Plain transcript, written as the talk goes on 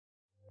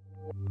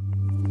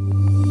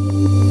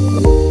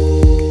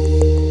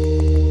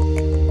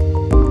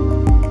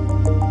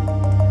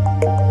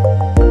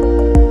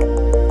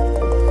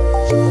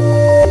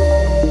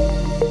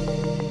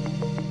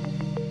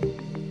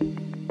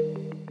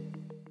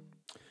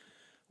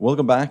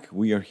Welcome back.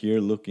 We are here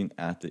looking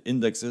at the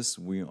indexes.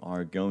 We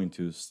are going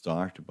to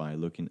start by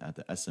looking at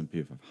the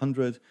S&P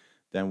 500.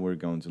 Then we're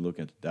going to look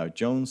at the Dow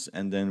Jones,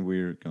 and then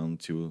we're going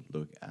to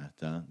look at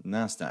the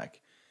Nasdaq.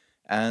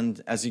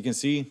 And as you can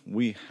see,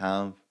 we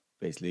have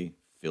basically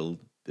filled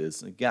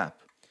this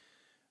gap.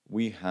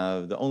 We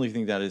have the only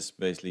thing that is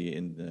basically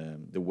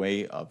in the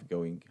way of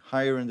going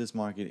higher in this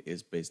market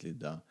is basically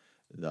the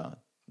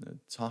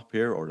top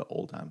here, or the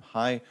all-time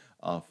high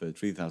of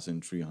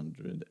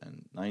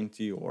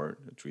 3,390 or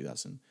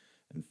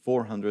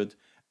 3,400,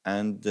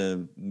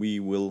 and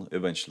we will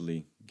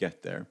eventually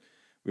get there.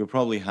 We'll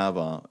probably have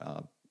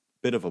a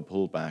bit of a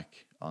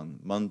pullback on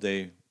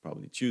Monday,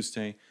 probably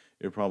Tuesday.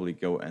 You'll probably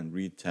go and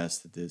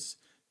retest this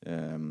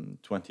 20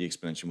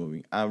 exponential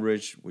moving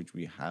average, which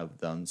we have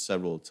done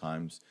several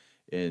times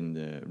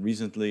in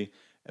recently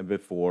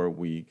before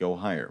we go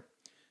higher.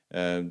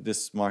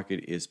 This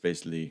market is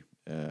basically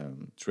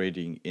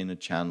trading in a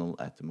channel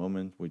at the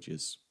moment, which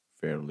is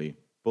fairly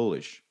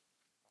bullish.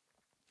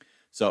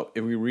 So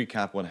if we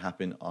recap what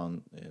happened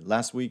on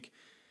last week,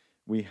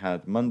 we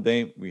had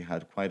Monday, we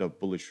had quite a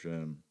bullish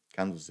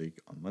candlestick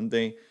on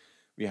Monday.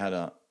 We had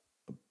a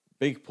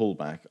big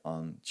pullback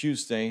on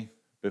Tuesday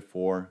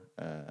before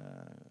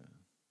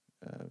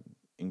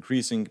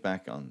increasing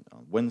back on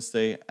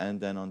Wednesday, and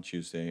then on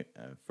Tuesday,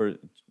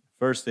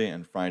 Thursday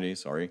and Friday,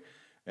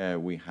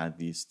 we had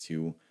these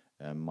two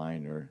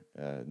minor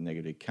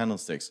negative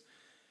candlesticks.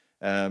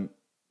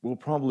 We'll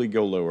probably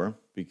go lower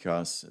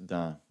because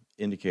the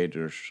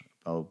indicators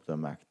of the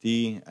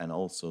MACD and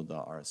also the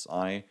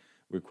RSI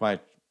were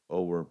quite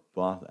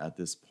overbought at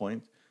this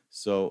point.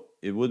 So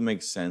it would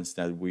make sense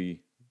that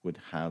we would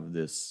have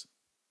this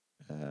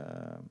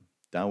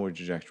downward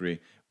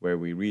trajectory where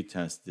we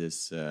retest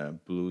this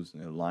blue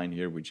line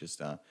here, which is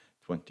the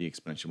 20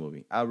 exponential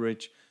moving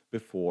average,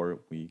 before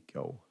we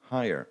go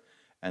higher.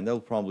 And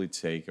that'll probably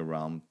take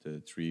around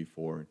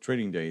 3-4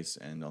 trading days,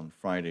 and on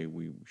Friday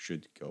we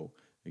should go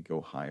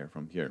higher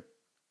from here.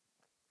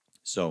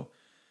 So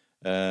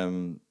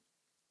if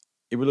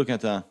we look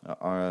at the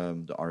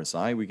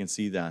RSI, we can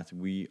see that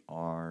we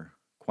are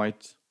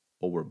quite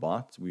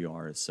overbought. We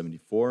are at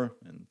 74,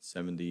 and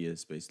 70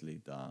 is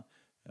basically the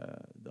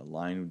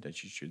line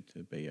that you should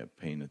be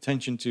paying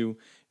attention to.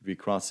 If we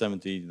cross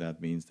 70,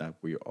 that means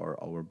that we are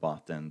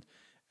overbought, and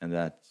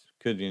that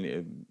could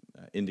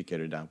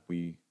indicate that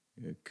we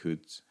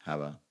could have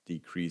a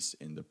decrease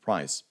in the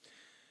price.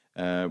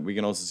 We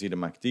can also see the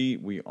MACD.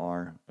 We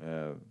are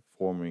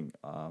forming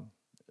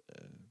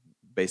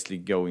basically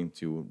going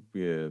to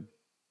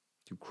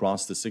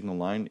cross the signal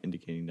line,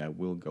 indicating that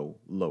we'll go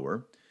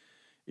lower.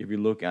 If you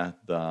look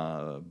at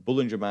the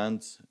Bollinger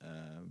Band,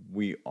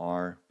 we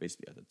are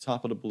basically at the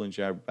top of the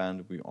Bollinger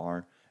Band. We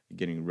are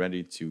getting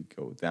ready to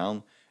go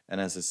down,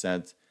 and as I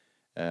said,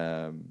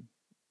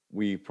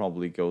 we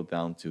probably go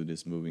down to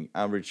this moving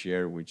average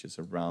here, which is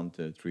around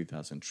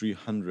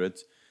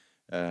 3,300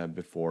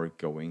 before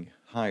going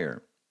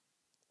higher.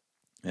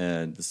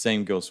 The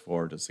same goes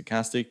for the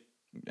stochastic.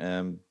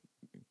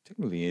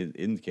 Technically, it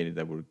indicated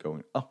that we're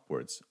going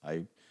upwards.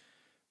 I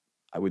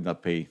would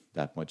not pay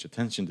that much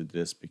attention to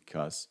this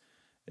because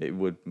it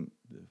would,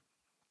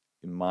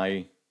 in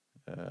my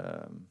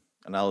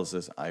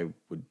analysis, I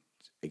would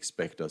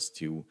expect us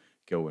to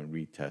go and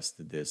retest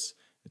this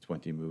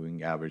 20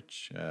 moving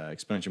average,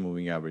 exponential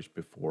moving average,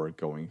 before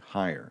going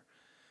higher.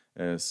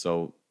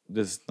 So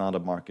this is not a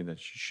market that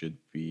you should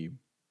be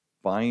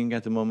buying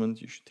at the moment.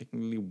 You should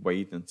technically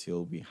wait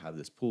until we have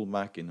this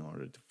pullback in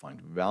order to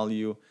find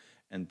value,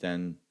 and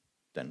then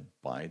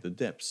buy the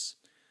dips.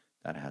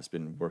 That has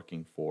been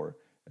working for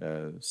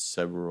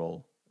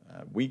several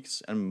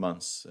weeks and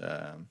months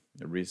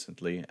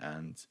recently,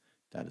 and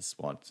that is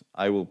what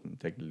I will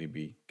technically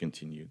be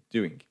continue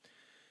doing.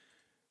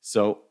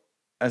 So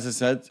as I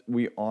said,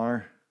 we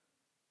are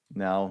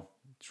now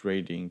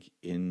trading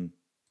in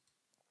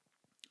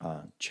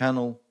a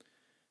channel,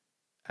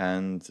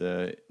 and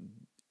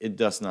it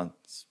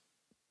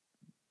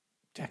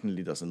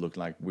technically doesn't look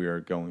like we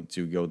are going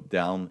to go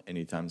down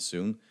anytime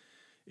soon.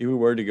 If we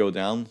were to go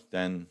down,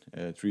 then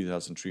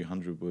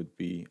 3,300 would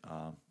be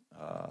a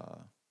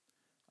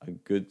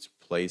good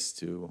place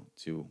to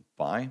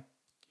buy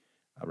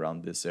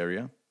around this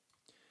area.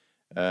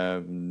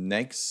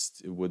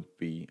 Next, it would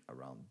be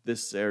around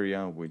this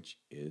area, which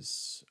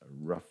is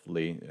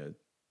roughly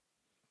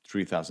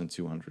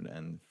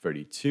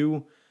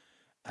 3,232.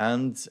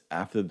 And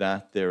after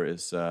that, there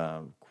is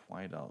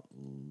quite a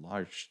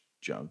large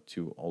jump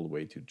to all the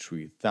way to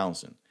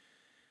 3,000.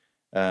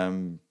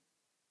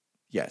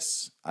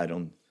 Yes, I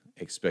don't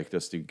expect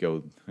us to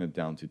go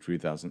down to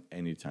 3,000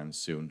 anytime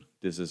soon.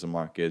 This is a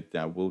market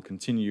that will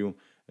continue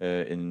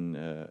in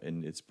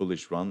its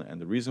bullish run, and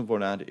the reason for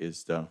that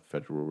is the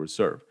Federal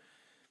Reserve.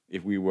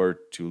 If we were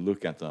to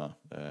look at the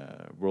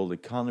world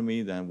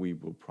economy, then we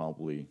will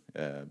probably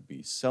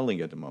be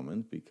selling at the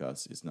moment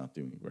because it's not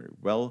doing very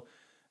well.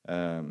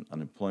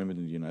 Unemployment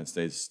in the United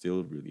States is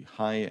still really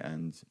high,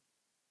 and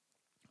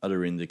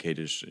other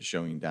indicators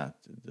showing that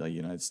the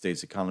United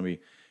States economy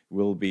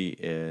will be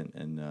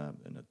in a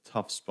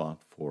tough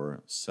spot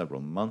for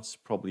several months,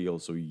 probably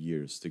also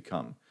years to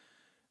come.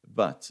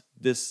 But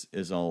this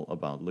is all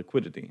about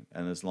liquidity,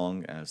 and as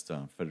long as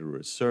the Federal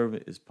Reserve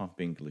is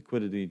pumping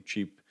liquidity,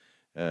 cheap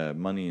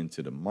money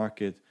into the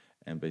market,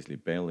 and basically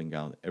bailing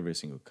out every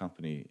single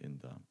company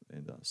in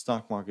the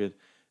stock market,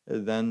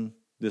 then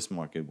this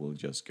market will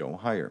just go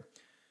higher.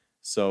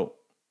 So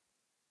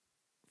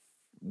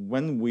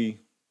when we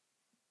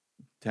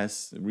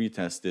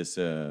retest this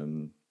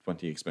 20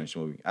 exponential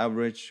moving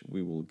average,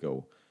 we will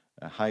go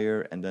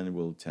higher, and then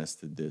we'll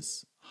test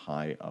this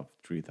high of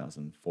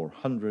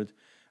 3,400,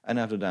 and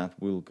after that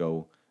we'll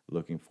go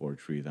looking for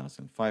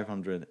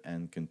 3,500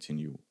 and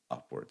continue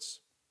upwards.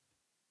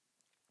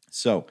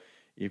 So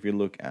if you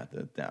look at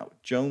the Dow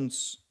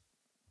Jones,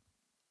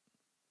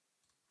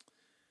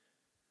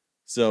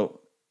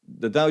 so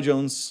the Dow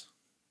Jones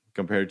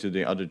compared to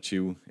the other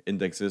two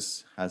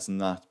indexes has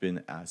not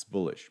been as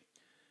bullish.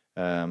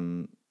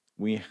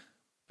 We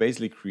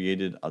basically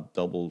created a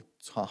double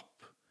top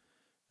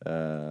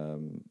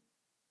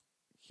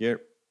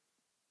here,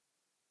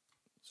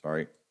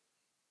 sorry,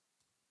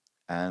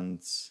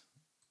 and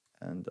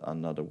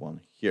another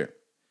one here,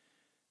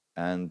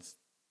 and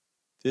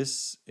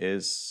this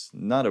is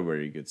not a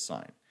very good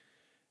sign.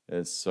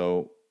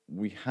 So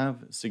we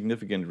have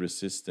significant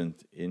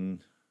resistance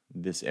in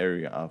this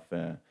area of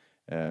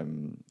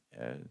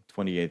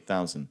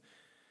 28,000,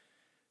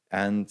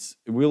 and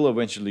it will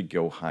eventually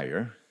go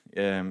higher.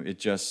 It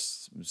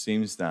just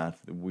seems that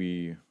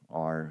we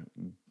are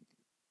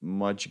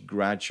much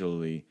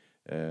gradually,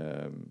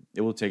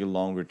 it will take a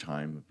longer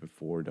time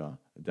before the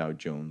Dow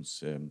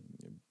Jones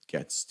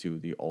gets to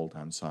the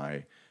all-time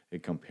high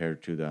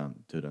compared to the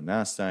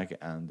Nasdaq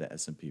and the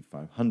S&P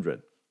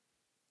 500.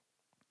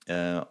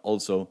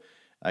 Also,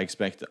 I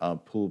expect a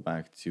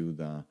pullback to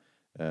the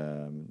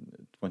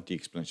 20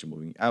 exponential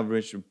moving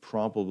average,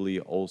 probably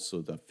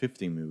also the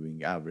 50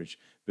 moving average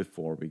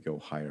before we go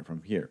higher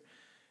from here.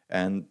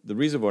 And the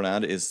reason for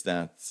that is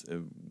that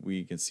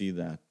we can see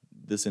that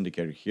this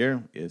indicator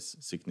here is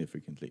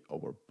significantly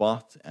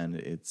overbought, and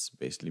it's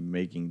basically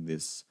making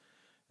this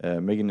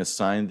making a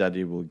sign that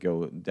it will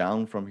go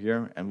down from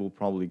here, and will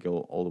probably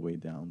go all the way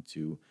down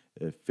to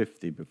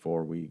 50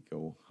 before we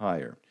go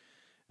higher.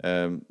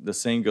 The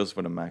same goes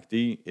for the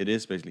MACD. It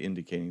is basically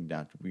indicating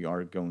that we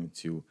are going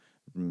to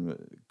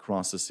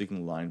cross the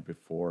signal line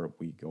before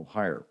we go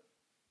higher.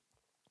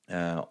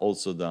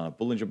 Also, the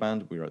Bollinger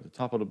Band, we are at the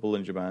top of the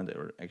Bollinger Band.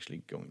 We're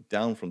actually going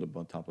down from the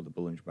top of the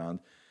Bollinger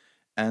Band.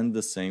 And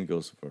the same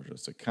goes for the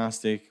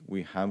stochastic.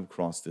 We have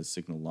crossed this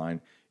signal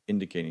line,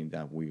 indicating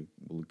that we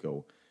will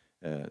go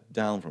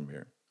down from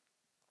here.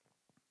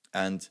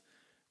 And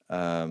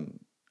a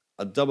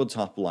double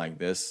top like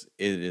this,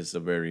 it is a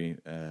very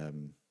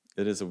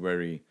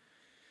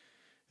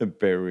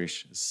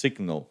bearish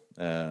signal.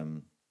 I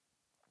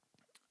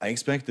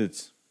expected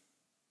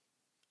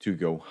to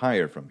go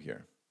higher from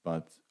here,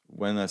 but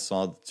when I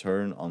saw the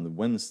turn on the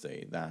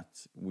Wednesday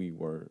that we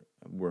were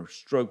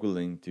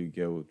struggling to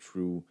go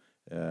through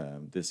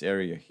this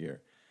area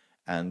here,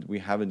 and we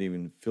haven't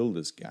even filled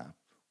this gap,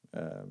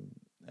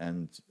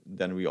 and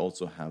then we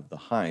also have the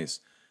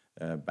highs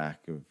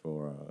back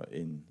for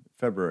in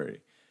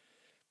February.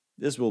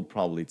 This will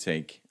probably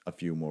take a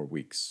few more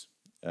weeks,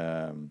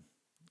 but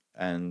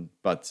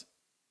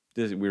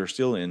we're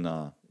still in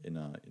a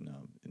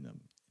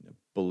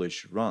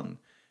bullish run.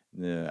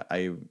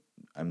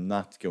 I'm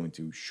not going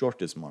to short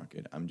this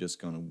market. I'm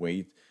just going to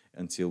wait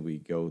until we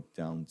go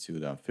down to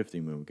the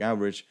 50 moving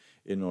average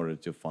in order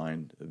to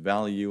find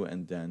value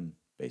and then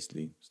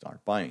basically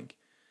start buying.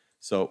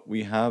 So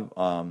we have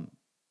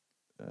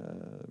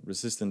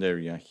resistant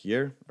area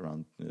here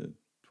around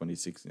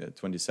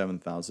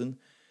 27,000,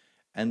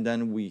 and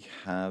then we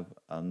have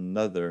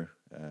another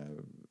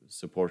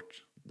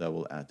support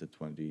level at the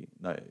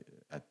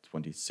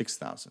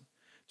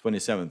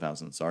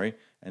 27,000, sorry,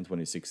 and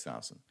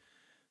 26,000.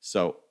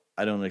 So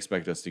I don't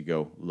expect us to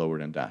go lower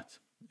than that.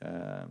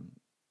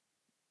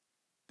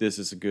 This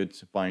is a good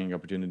buying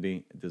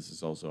opportunity. This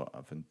is also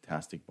a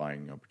fantastic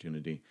buying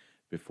opportunity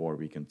before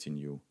we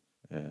continue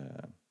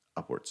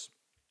upwards.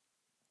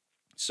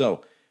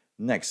 So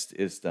next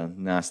is the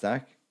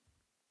Nasdaq.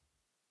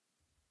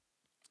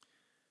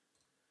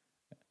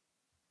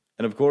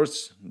 And of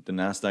course, the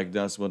Nasdaq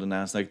does what the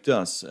Nasdaq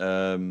does.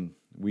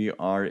 We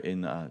are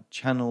in a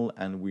channel,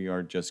 and we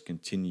are just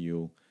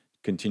continuing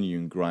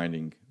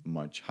grinding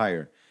much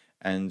higher,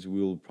 and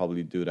we'll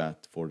probably do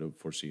that for the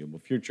foreseeable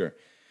future.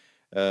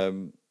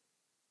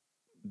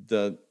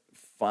 The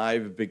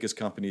 5 biggest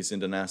companies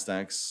in the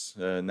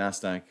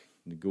Nasdaq,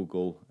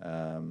 Google,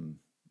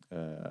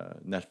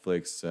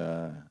 Netflix,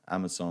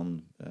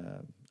 Amazon,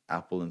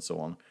 Apple, and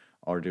so on,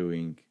 are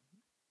doing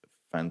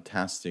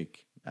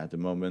fantastic at the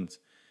moment.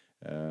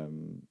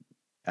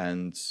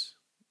 And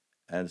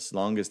as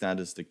long as that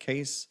is the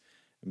case,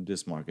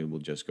 this market will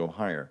just go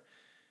higher.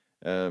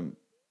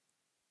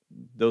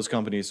 Those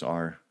companies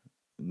are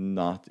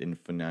not in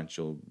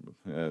financial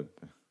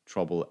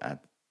trouble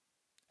at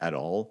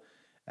all,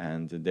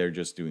 and they're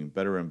just doing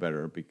better and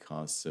better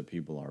because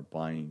people are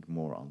buying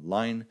more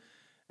online.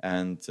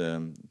 And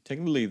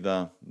technically,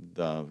 the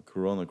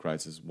Corona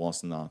crisis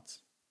was not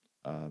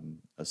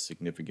a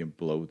significant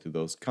blow to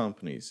those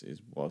companies.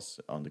 It was,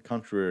 on the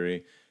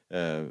contrary,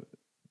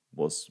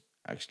 was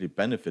actually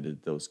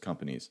benefited those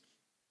companies.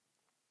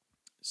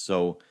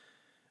 So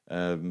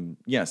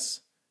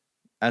yes,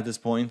 at this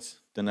point,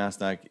 the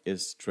Nasdaq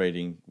is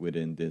trading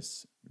within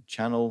this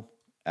channel,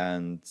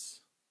 and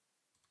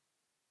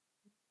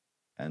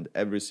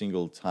every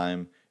single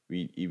time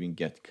we even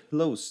get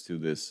close to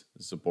this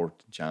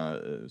support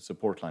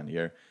line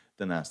here,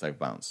 the Nasdaq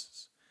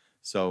bounces.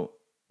 So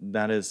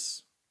that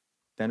is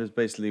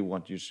basically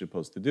what you're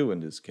supposed to do in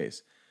this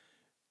case.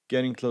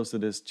 Getting close to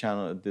this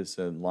channel, this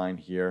line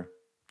here,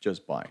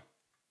 just buy.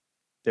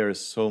 There is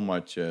so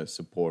much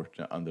support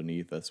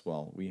underneath as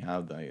well. We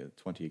have the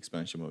 20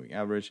 exponential moving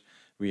average,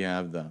 we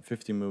have the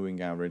 50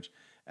 moving average,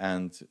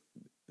 and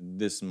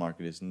this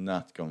market is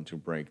not going to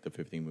break the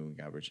 15 moving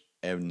average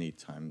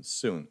anytime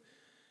soon.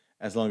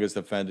 As long as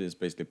the Fed is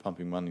basically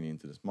pumping money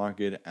into this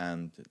market,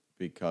 and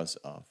because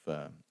of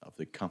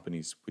the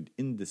companies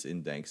within this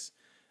index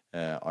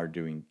are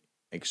doing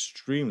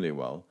extremely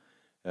well,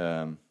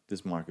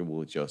 this market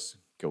will just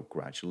go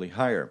gradually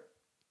higher.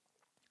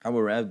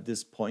 However, at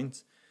this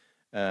point,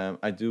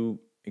 I do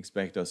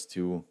expect us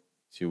to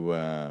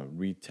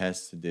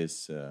retest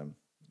this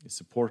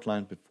support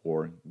line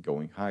before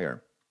going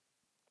higher.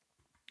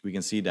 We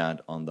can see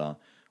that on the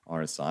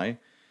RSI.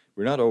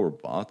 We're not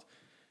overbought,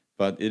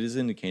 but it is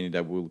indicating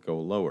that we'll go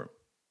lower.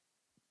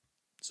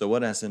 So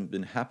what has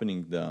been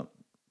happening the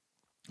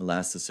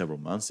last several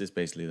months is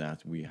basically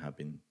that we have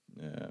been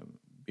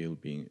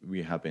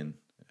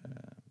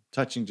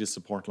touching this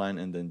support line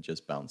and then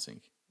just bouncing,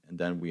 and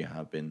then we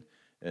have been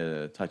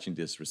touching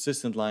this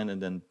resistant line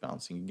and then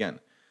bouncing again.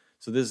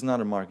 So this is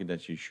not a market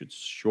that you should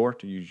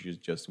short. You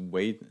should just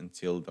wait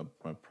until the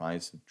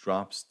price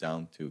drops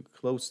down to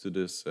close to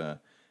this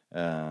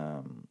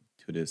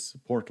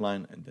support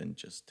line, and then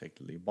just take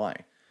the lead buy.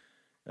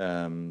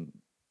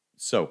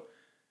 So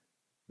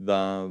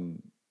the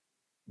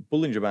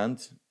Bollinger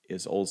Band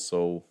is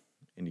also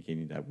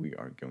indicating that we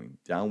are going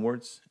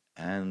downwards,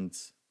 and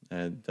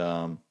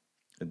the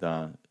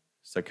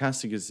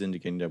stochastic is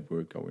indicating that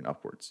we're going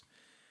upwards.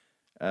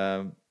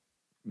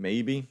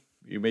 Maybe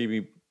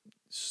you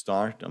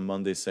start a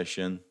Monday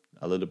session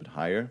a little bit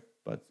higher,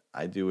 but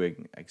I do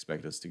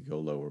expect us to go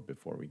lower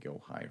before we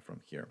go higher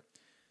from here.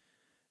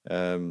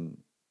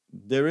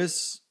 There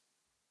is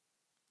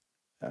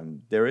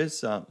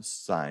a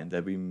sign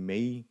that we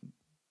may,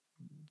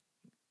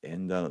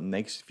 in the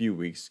next few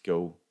weeks,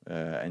 go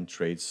and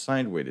trade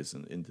sideways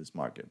in this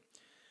market.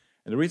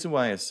 And the reason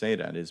why I say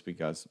that is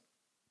because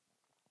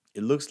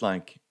it looks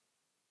like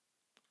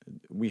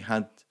we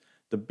had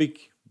the big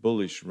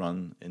bullish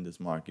run in this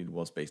market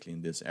was basically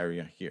in this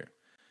area here.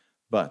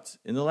 But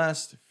in the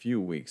last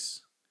few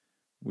weeks,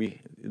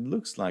 it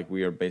looks like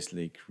we are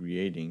basically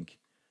creating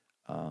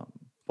a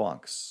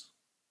box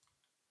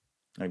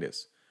like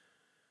this.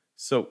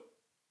 So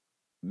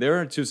there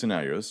are two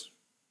scenarios.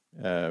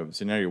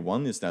 Scenario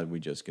one is that we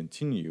just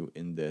continue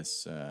in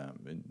this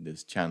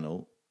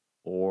channel,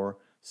 or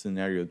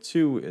scenario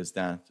two is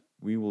that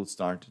we will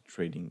start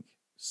trading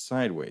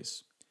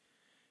sideways.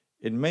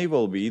 It may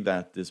well be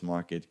that this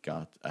market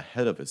got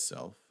ahead of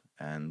itself,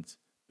 and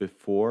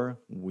before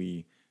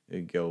we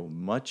go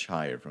much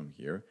higher from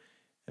here,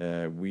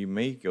 we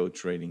may go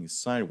trading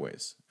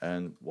sideways.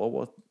 And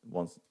what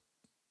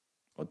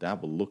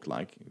that will look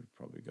like, you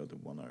probably go to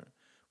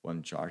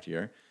one chart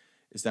here,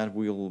 is that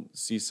we'll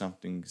see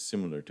something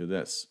similar to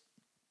this.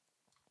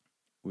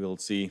 We'll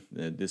see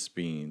this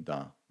being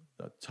the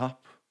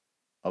top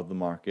of the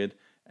market,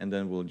 and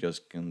then we'll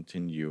just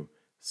continue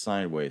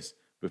sideways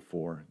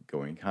before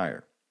going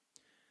higher.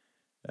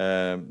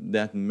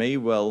 That may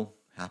well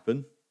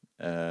happen.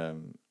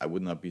 I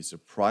would not be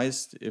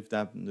surprised if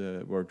that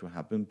were to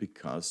happen,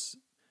 because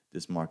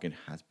this market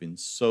has been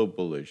so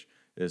bullish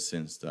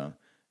since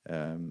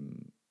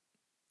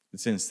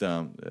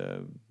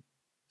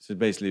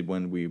basically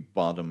when we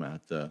bottom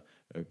at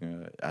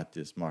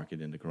this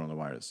market in the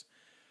coronavirus.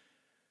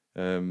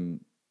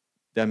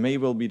 That may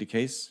well be the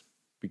case,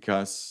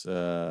 because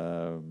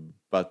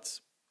but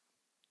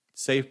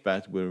safe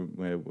bet will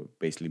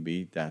basically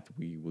be that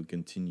we will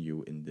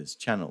continue in this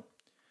channel.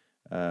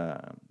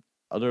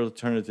 Other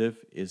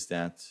alternative is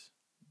that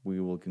we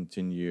will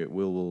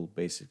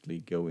basically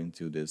go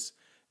into this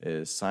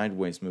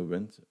sideways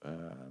movement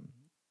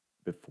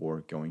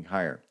before going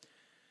higher.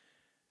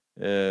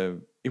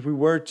 If we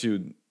were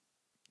to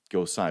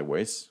go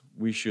sideways,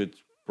 we should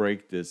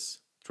break this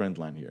trend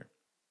line here.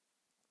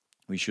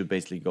 We should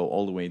basically go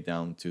all the way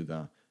down to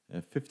the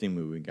 15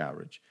 moving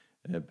average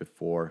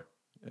before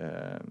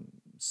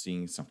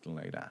seeing something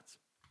like that.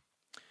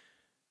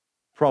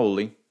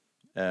 Probably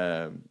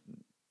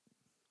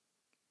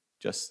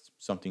just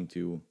something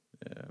to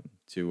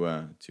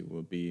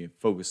be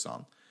focused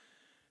on.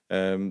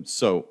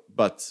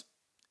 But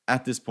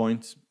at this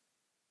point,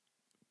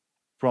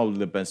 probably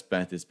the best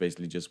bet is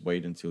basically just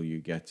wait until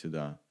you get to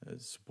the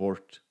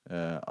support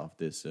of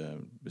this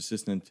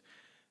resistant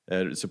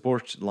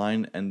support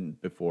line and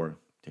before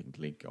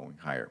technically going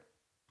higher.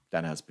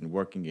 That has been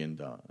working in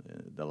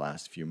the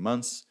last few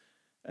months,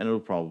 and it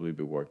will probably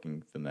be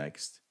working the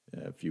next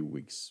few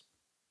weeks,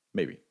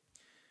 maybe.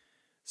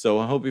 So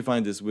I hope you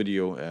find this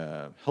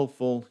video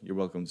helpful. You're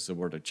welcome to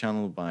support the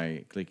channel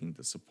by clicking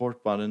the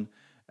support button,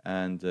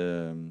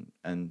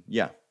 and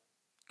yeah,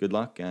 good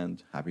luck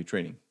and happy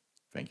trading.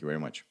 Thank you very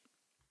much.